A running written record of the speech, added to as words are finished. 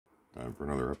Time for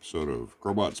another episode of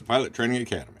Crowbot's Pilot Training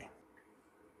Academy.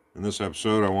 In this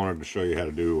episode, I wanted to show you how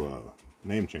to do a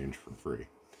name change for free.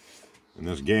 In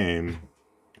this game,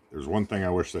 there's one thing I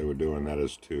wish they would do, and that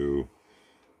is to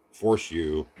force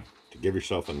you to give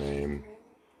yourself a name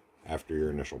after your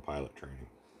initial pilot training.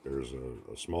 There's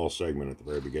a small segment at the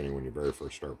very beginning when you very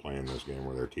first start playing this game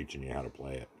where they're teaching you how to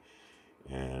play it.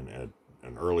 And at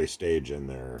an early stage in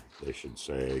there, they should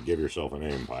say, give yourself a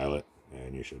name, pilot.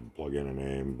 And you should plug in a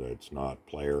name that's not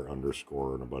player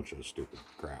underscore and a bunch of stupid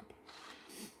crap.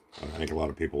 I think a lot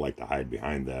of people like to hide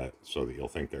behind that so that you'll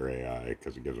think they're AI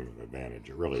because it gives them an advantage.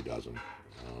 It really doesn't.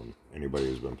 Anybody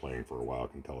who's been playing for a while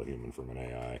can tell a human from an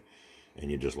AI,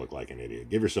 and you just look like an idiot.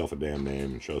 Give yourself a damn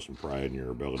name and show some pride in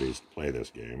your abilities to play this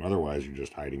game. Otherwise, you're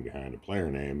just hiding behind a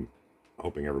player name,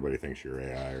 hoping everybody thinks you're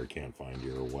AI or can't find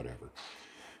you or whatever.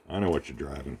 I know what you're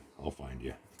driving. I'll find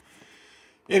you.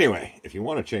 Anyway, if you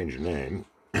want to change your name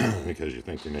because you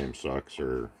think your name sucks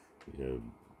or you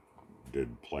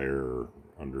did player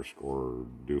underscore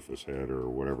doofus head or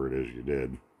whatever it is you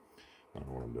did, I don't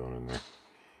know what I'm doing in there.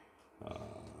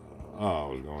 I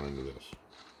was going into this.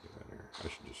 I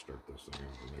should just start this thing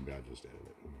over. Maybe I just edited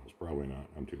it. It's probably not.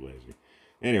 I'm too lazy.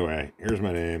 Anyway, here's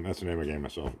my name. That's the name I gave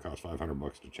myself. It costs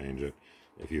 $500 to change it.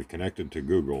 If you've connected to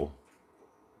Google,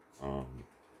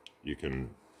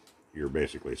 you're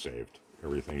basically saved.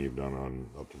 Everything you've done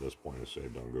on up to this point is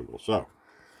saved on Google. So,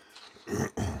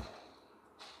 I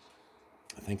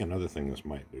think another thing this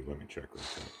might do, let me check real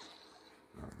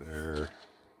quick. There,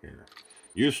 here.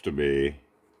 Used to be,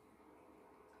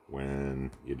 when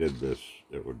you did this,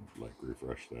 it would like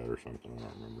refresh that or something. I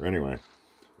don't remember. Anyway,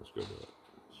 let's go do it.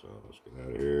 So, let's get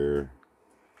out of here.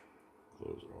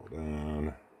 Close it all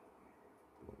down.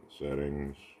 Go into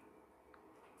settings.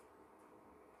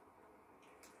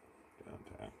 Down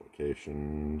to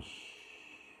applications,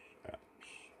 apps,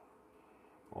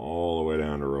 all the way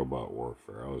down to robot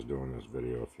warfare. I was doing this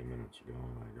video a few minutes ago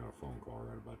and I got a phone call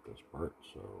right about this part,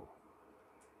 so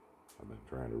I've been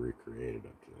trying to recreate it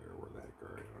up to there. Where the heck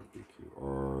are you? On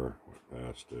PQR, went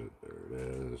past it, there it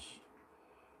is.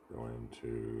 Go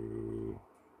into,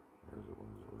 where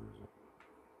is it?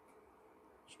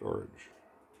 Storage,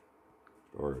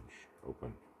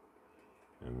 open.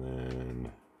 And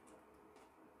then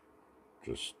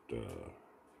just,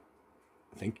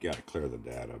 I think you got to clear the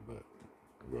data, but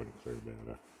I'll go ahead and clear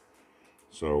data.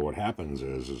 So what happens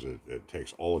is it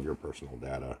takes all of your personal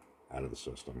data out of the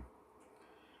system,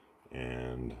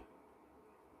 and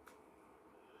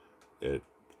it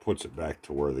puts it back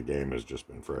to where the game has just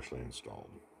been freshly installed.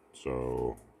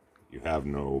 So you have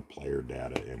no player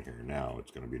data in here now. It's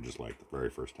going to be just like the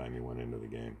very first time you went into the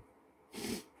game.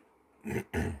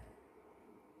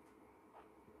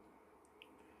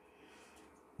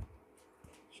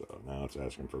 So now it's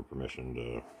asking for permission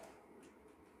to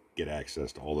get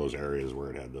access to all those areas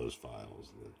where it had those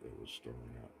files that it was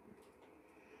storing up.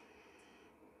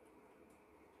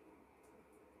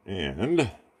 And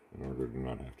in order to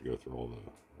not have to go through all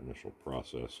the initial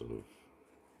process of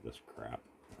this crap,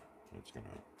 it's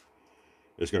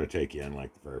gonna take you in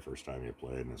like the very first time you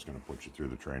played, and it's gonna put you through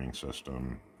the training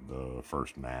system, the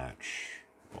first match,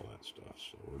 all that stuff.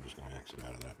 So we're just gonna exit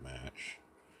out of that match.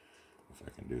 If I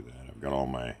can do that. I've got all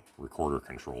my recorder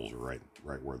controls right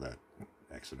where that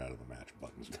exit out of the match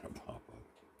button's going to pop up.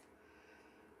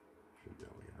 Should be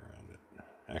able to get around it.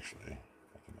 Actually,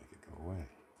 I can make it go away.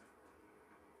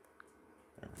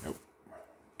 There we go.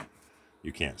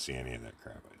 You can't see any of that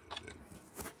crap I just did.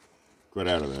 Quit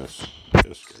out of this.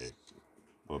 Escape.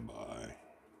 Bye-bye.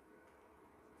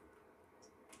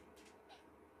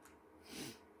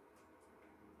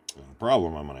 The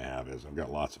problem I'm going to have is I've got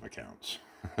lots of accounts.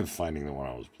 Finding the one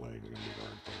I was playing is going to be the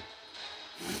hard part.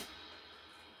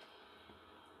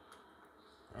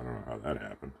 I don't know how that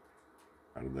happened.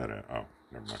 How did that happen? Oh,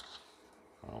 never mind.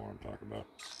 I don't want to talk about.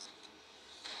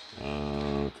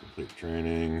 Complete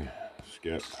training.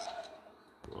 Skip.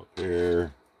 Go up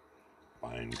here.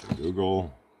 Bind to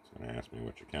Google. It's going to ask me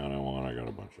which account I want. I got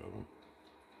a bunch of them.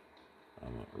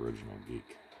 I'm an original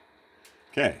geek.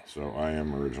 Okay, so I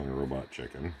am originally Robot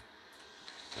Chicken.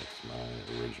 That's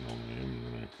my original name, and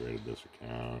then I created this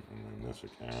account, and then this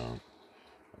account.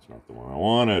 That's not the one I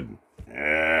wanted.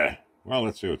 Well,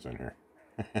 let's see what's in here.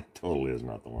 Totally is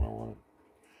not the one I wanted.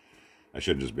 I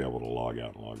should just be able to log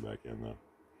out and log back in, though.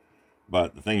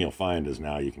 But the thing you'll find is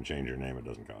now you can change your name. It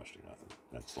doesn't cost you nothing.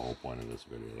 That's the whole point of this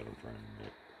video that I'm trying to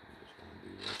make. I'm just going to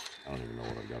do this. I don't even know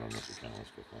what I've got on this account.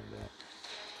 Let's go find out.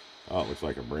 Oh, it looks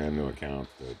like a brand new account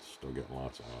that's still getting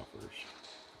lots of offers.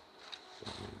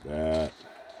 Don't need that.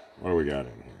 What do we got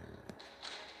in here?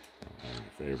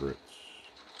 Favorites.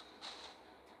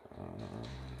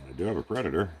 I do have a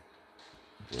Predator.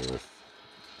 with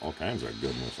all kinds of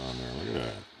goodness on there. Look at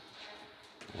that.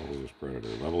 What was this predator?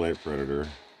 Level 8 predator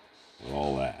with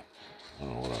all that. I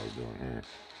don't know what I was doing here.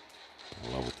 A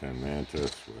level 10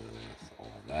 mantis with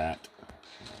all that.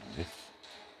 Nice.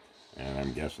 And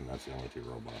I'm guessing that's the only 2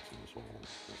 robots in this whole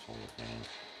thing.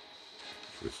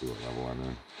 Should we see what level I'm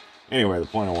in? Anyway, the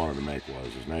point I wanted to make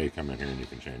was, is now you come in here and you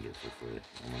can change it for free.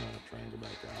 I'm going to try and go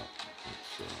back out.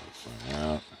 Let's sign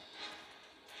out.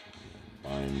 And then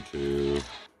bind to.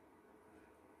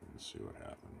 Let's see what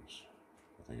happens.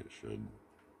 I think it should.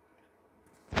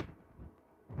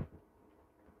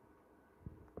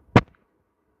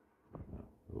 No,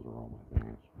 those are all my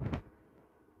things.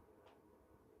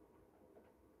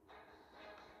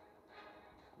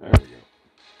 There we go.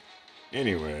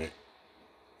 Anyway,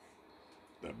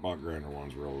 that bot grinder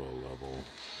one's real low level.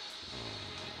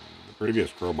 The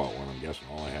previous Crowbot one, I'm guessing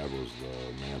all I had was the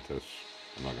mantis.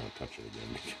 I'm not going to touch it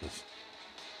again because.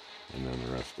 And then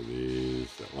the rest of these,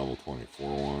 that level 24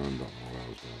 one, don't know what I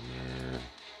was doing there.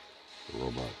 The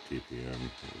robot TPM,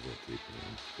 what was that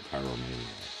TPM? The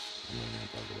Pyromaniacs. I'm not going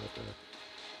to talk about that.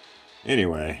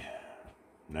 Anyway,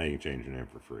 now you can change your name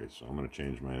for free. So I'm going to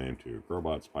change my name to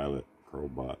Crowbot's Pilot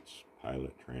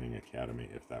Training Academy,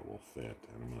 if that will fit.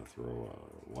 And I'm going to throw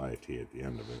a YT at the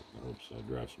end of it. I hope so. I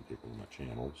drive some people to my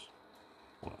channels.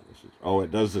 Well, oh,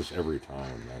 it does this every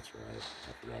time. That's right.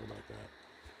 I forgot about that.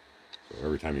 So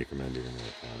every time you come into your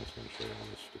account, it's going to show you all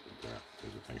this stupid crap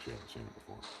because it thinks you haven't seen it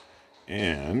before.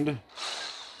 And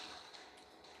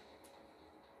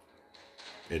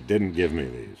it didn't give me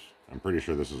these. I'm pretty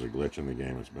sure this is a glitch in the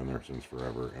game. It's been there since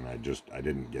forever, and I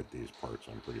didn't get these parts,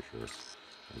 I'm pretty sure.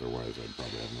 Otherwise, I'd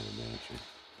probably have another Banshee.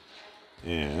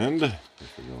 And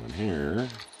if we go in here,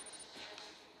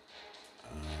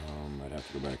 I'd have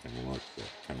to go back and look. That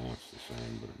kind of looks the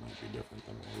same, but it might be different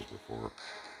than it was before.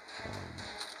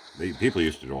 People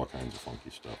used to do all kinds of funky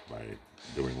stuff by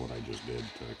doing what I just did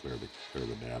to clear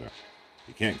the data.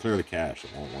 You can't clear the cache;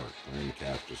 it won't work. Clearing the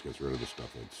cache just gets rid of the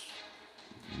stuff that's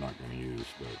not going to use.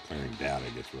 But clearing data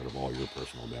gets rid of all your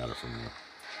personal data from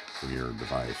your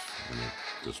device, and it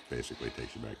just basically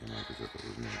takes you back in like as if it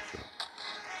was new. So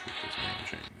keep this name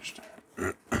changed.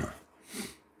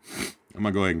 I'm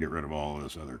gonna go ahead and get rid of all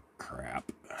this other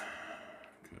crap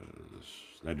because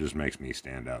that just makes me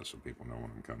stand out, so people know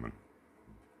when I'm coming.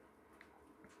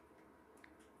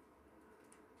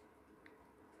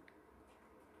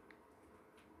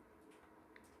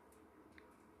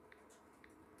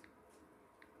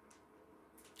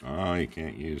 Oh, you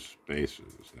can't use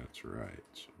spaces. That's right.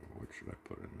 So what should I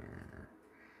put in there?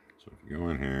 So if you go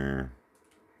in here,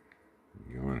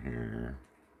 you go in here,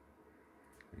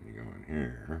 and you go in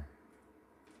here.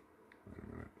 Wait a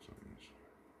minute, something's.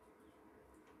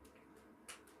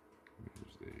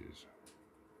 Use these.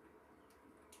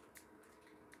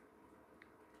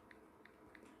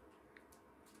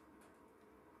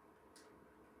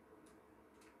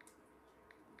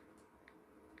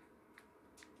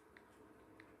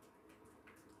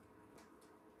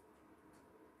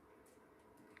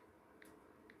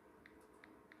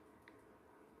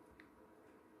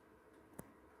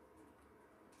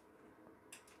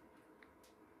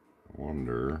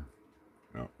 Wonder.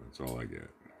 No, that's all I get.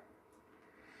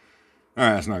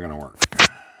 Alright, that's not going to work. Pretty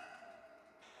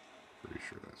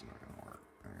sure that's not going to work.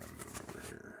 I got to do it over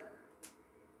here.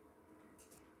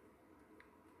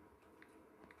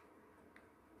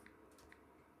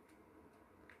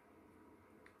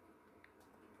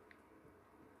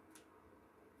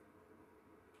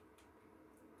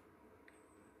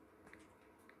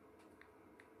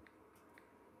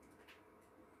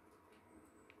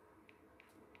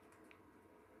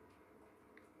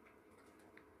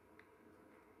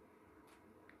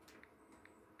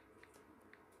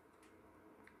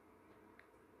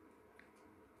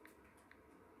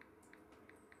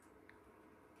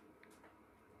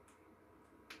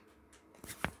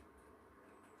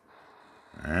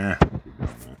 Keep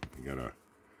doing that. You gotta, if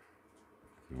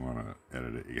you want to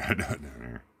edit it, you gotta do it down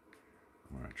here.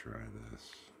 I'm gonna try this.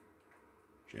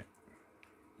 Shit.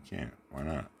 You can't. Why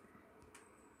not?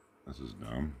 This is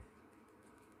dumb.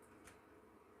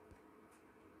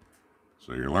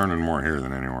 So you're learning more here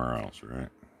than anywhere else, right?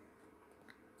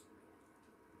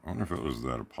 I wonder if it was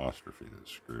that apostrophe that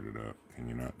screwed it up. Can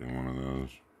you not do one of those?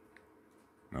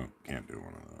 No, can't do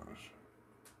one of those.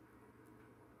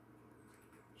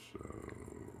 So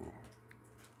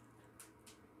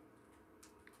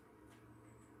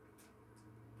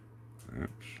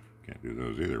oops, can't do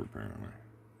those either apparently.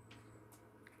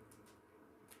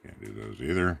 Can't do those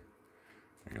either.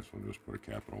 I guess we'll just put a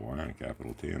capital Y and a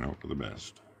capital T and hope for the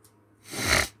best.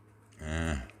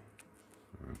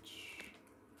 Let's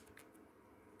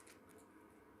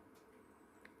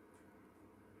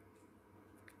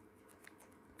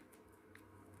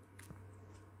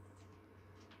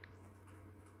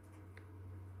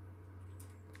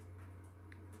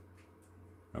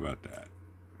about that?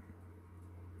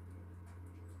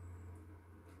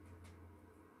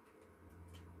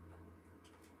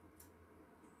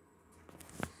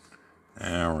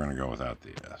 And we're going to go without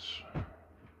the S.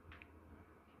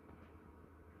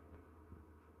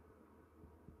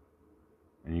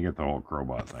 And you get the whole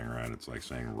Crowbot thing, right? It's like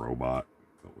saying robot,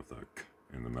 but with a K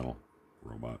in the middle.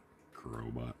 Robot,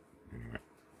 Crowbot. Anyway.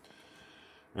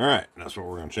 Alright, that's what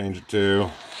we're going to change it to.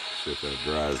 See if that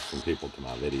drives some people to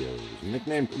my videos.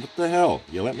 Nickname, what the hell?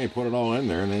 You let me put it all in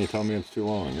there and then you tell me it's too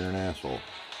long. You're an asshole.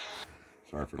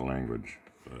 Sorry for the language,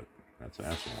 but that's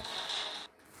asshole.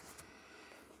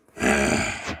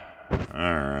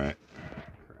 Alright.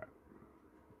 Crap.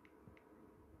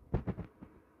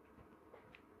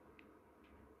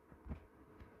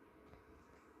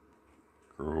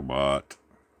 Crowbot.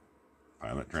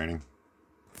 Pilot training.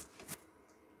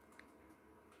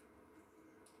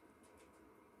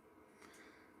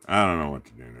 I don't know what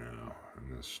to do now.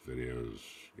 And this video is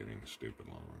getting stupid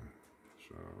long.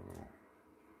 So,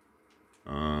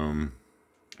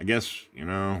 I guess, you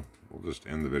know, we'll just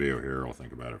end the video here. I'll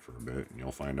think about it for a bit, and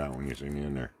you'll find out when you see me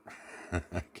in there.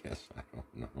 I guess, I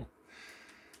don't know.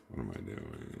 What am I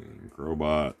doing?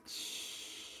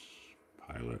 Crowbots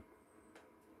Pilot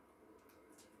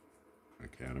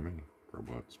Academy?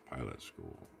 Crowbots Pilot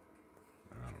School.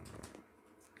 I don't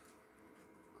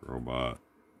know. Crowbot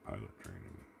Pilot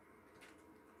Training.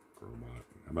 Crowbot.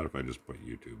 How about if I just put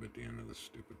YouTube at the end of this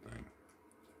stupid thing?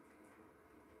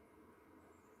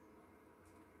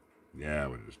 Yeah,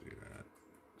 we'll just do that.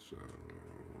 So...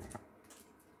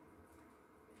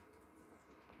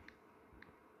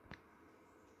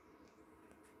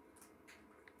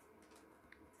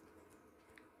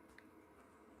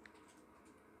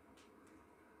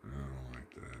 I don't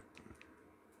like that.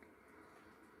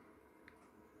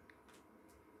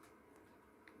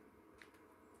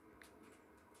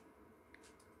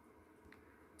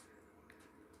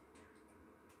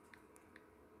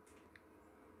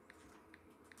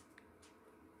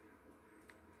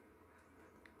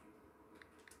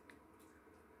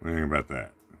 What do you think about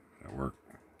that? Does that work?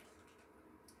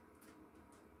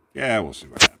 Yeah, we'll see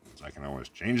what happens. I can always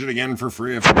change it again for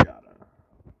free if I gotta.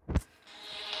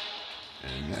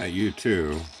 And now you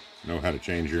too know how to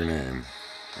change your name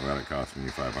without it costing you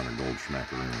 500 gold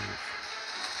schmackaroos.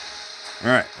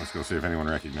 Alright, let's go see if anyone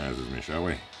recognizes me, shall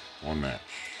we? One match.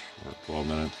 We're at 12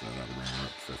 minutes. That'll bring her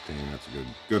up to 15. That's a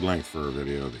good length for a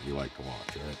video that you like to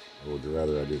watch, right? Or would you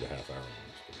rather I do the half-hour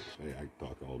ones? Hey, I can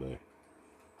talk all day.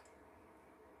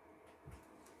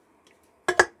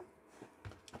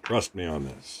 Trust me on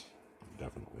this.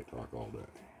 Definitely talk all day.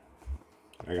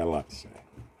 I got a lot to say.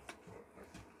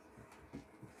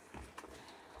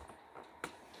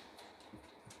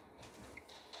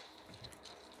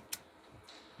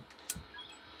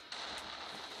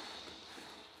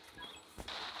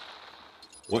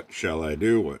 What shall I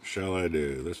do? What shall I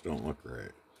do? This don't look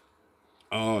right.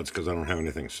 Oh, it's because I don't have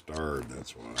anything starred.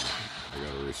 That's why. I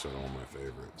got to reset all my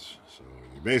favorites. So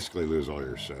you basically lose all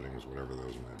your settings, whatever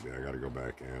those might be. I got to go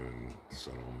back in and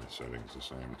set all my settings the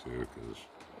same too, because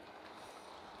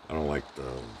I don't like the...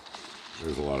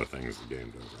 There's a lot of things the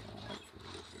game does I don't like for me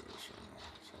to do, so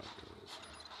that's how it goes.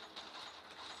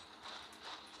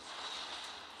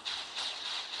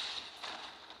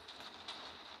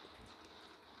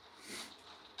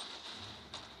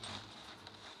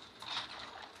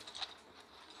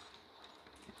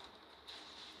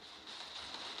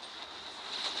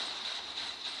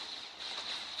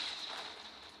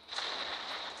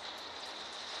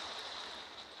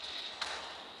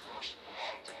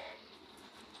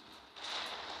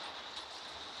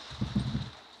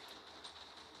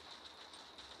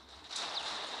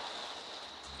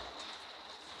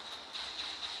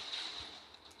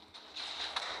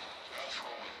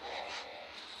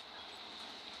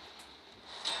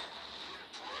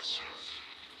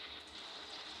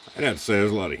 I'd have to say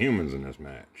there's a lot of humans in this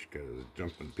match, because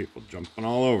people jumping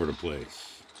all over the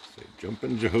place. Say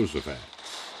jumping Jehoshaphat.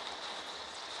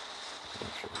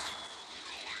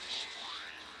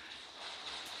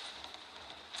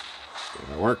 See how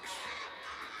that works.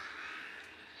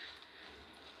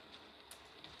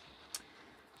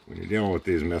 When you're dealing with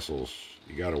these missiles,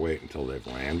 you gotta wait until they've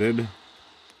landed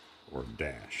or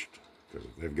dashed. Because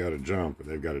if they've got to jump or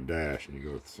they've got to dash and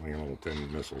you go slinging little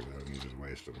 10 missiles at them, you just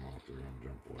wasted them all if they're going to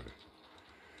jump away.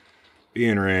 Be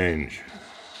in range.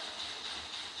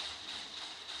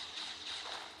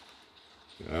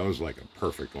 Yeah, that was like a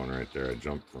perfect one right there. I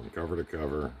jumped from cover to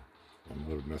cover,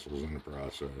 unloaded missiles in the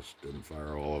process, didn't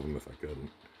fire all of them if I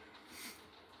couldn't.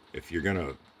 If you're going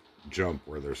to jump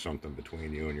where there's something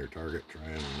between you and your target, try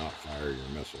and not fire your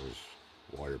missiles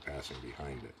while you're passing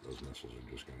behind it. Those missiles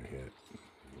are just going to hit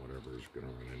whatever's going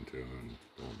to run into and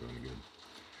don't do any good.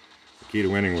 The key to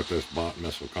winning with this bot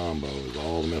missile combo is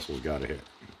all the missiles got to hit.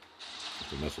 If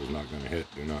the missile's not going to hit,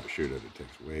 do not shoot it. It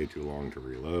takes way too long to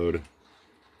reload.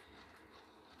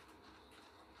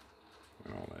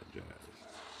 And all that jazz.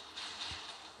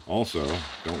 Also,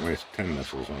 don't waste 10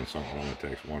 missiles on something that only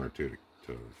takes 1 or 2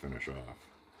 to finish off.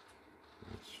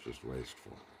 It's just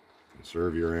wasteful.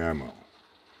 Conserve your ammo.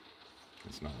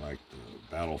 It's not like the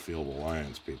Battlefield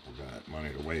Alliance people got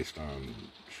money to waste on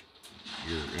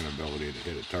your inability to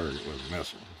hit a target with a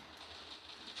missile.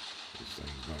 These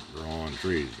things don't grow on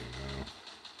trees, you know.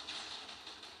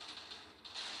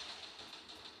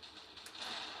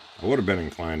 I would have been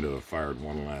inclined to have fired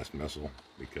one last missile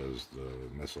because the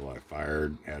missile I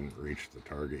fired hadn't reached the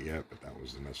target yet, but that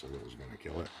was the missile that was going to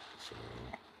kill it. So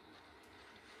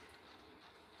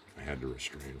I had to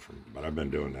restrain from, but I've been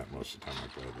doing that most of the time I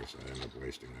play this. I end up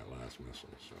wasting that last missile.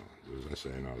 So do as I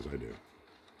say, not as I do.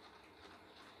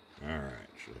 Alright,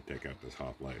 should I take out this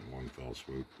hoplite in one fell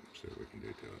swoop? See what we can do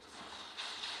to it.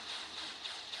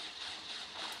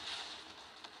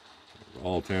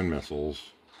 All 10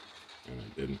 missiles, and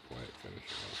it didn't quite finish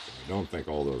it off. But I don't think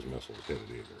all those missiles hit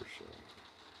it either, so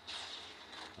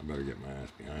I better get my ass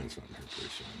behind something here pretty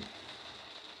soon.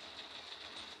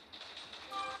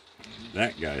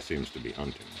 That guy seems to be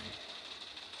hunting me.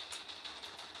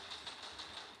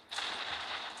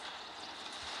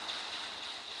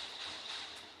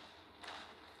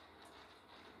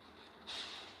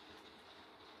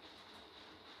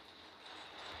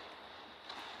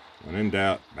 When in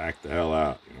doubt, back the hell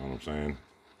out, you know what I'm saying?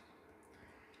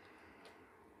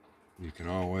 You can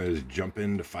always jump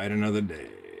in to fight another day.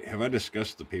 Have I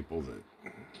discussed the people that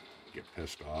get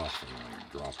pissed off and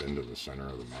like drop into the center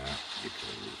of the map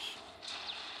because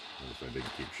if I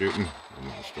didn't keep shooting, I'm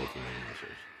not still too many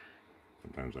missiles.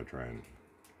 Sometimes I try and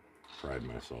pride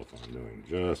myself on doing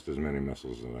just as many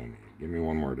missiles as I need. Give me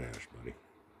one more dash, buddy.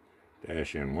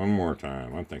 Dash in one more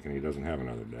time. I'm thinking he doesn't have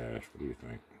another dash. What do you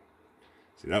think?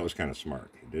 See, that was kind of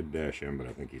smart. He did dash in, but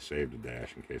I think he saved a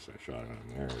dash in case I shot him.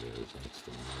 There it is. That's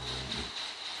the one.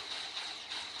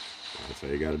 That's how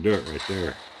you got to do it right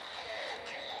there.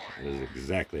 That is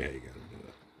exactly how you got to do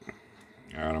it.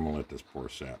 All right, I'm going to let this poor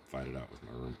sap fight it out with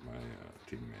my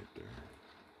teammate there.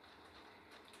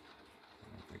 I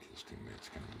don't think his teammate's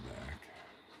coming back.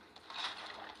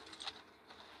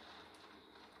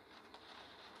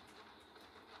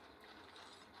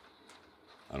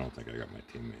 I don't think I got my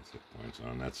teammates' hit points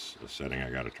on. That's a setting I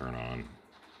got to turn on.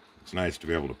 It's nice to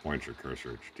be able to point your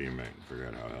cursor at your teammate and figure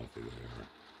out how healthy they are.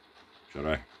 Should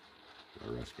I? Should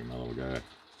I rescue my little guy?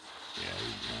 Yeah,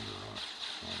 he's behind the rock.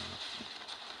 Why not?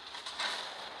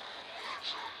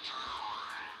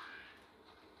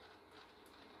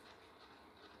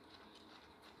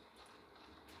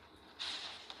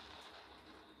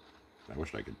 I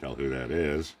wish I could tell who that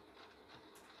is.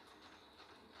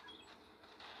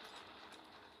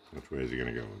 Which way is he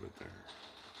going to go with it there?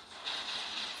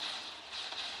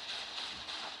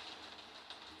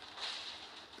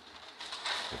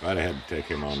 If I'd have had to take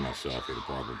him on myself, he'd have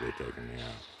probably taken me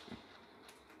out.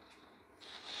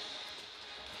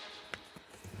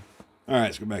 Alright,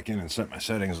 let's go back in and set my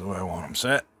settings the way I want them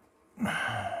set.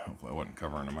 Hopefully I wasn't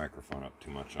covering the microphone up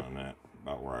too much on that.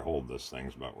 About where I hold this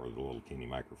thing's about where the little teeny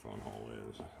microphone hole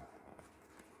is.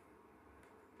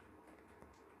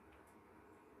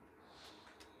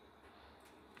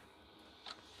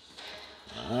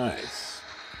 Nice.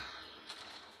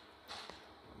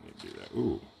 Let me do that.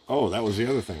 Ooh. Oh, that was the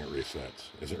other thing it resets.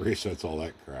 Is it resets all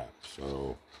that crap.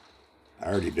 So I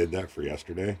already did that for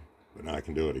yesterday, but now I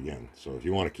can do it again. So if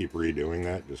you want to keep redoing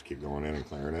that, just keep going in and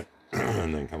clearing it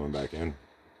and then coming back in.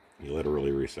 You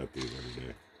literally reset these every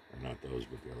day. Or not those,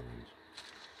 but the other ones.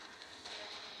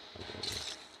 Okay.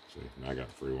 See, now I got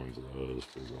free ones of those,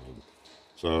 free gold.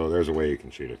 So there's a way you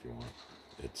can cheat if you want.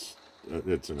 It's a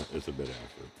bit of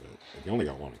effort, but if you only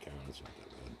got one account, it's not that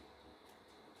bad.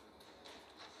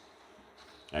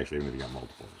 Actually, even if you got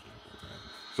multiple, it's not that bad.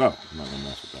 So, I'm not going to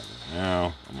mess with that right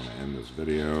now. I'm going to end this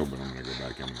video, but I'm going to go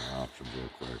back into my options real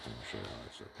quick and I'll show you how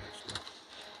I set that stuff.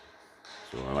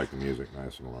 So I like the music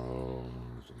nice and low.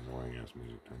 It's annoying ass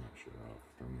music. Turn that shit off.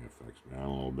 Turn the effects down a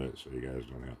little bit so you guys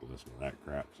don't have to listen to that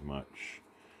crap so much.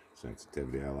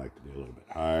 Sensitivity I like to be a little bit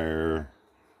higher.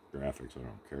 Graphics I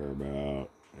don't care about.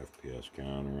 FPS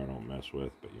counter I don't mess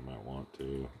with, but you might want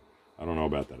to. I don't know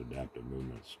about that adaptive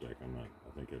movement stick. I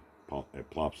think it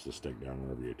plops the stick down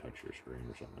wherever you touch your screen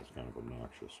or something. It's kind of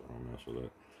obnoxious, so I don't mess with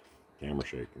it. Camera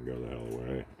shake can go the hell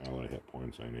away. Ally hit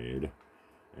points I need.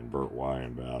 Invert Y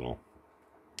in battle.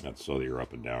 That's so that your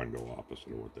up and down go opposite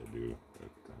of what they do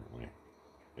currently.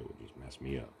 mess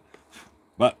me up.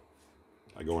 But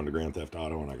I go into Grand Theft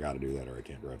Auto, and I got to do that, or I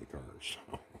can't drive the cars.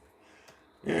 So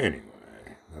anyway,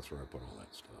 that's where I put all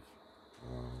that stuff.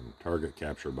 Target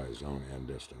capture by zone and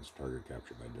distance. Target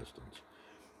capture by distance.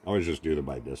 I always just do the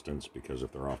by distance, because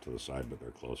if they're off to the side but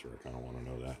they're closer, I kind of want to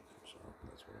know that. So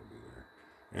that's what I do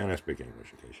there. And I speak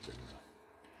English, in case you didn't know.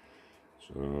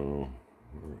 So,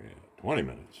 where are we at? 20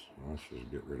 minutes. Let's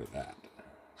just get rid of that.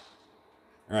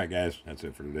 Alright guys, that's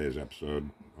it for today's episode.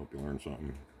 Hope you learned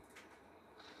something.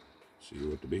 See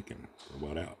you at the beacon.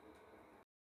 Robot out.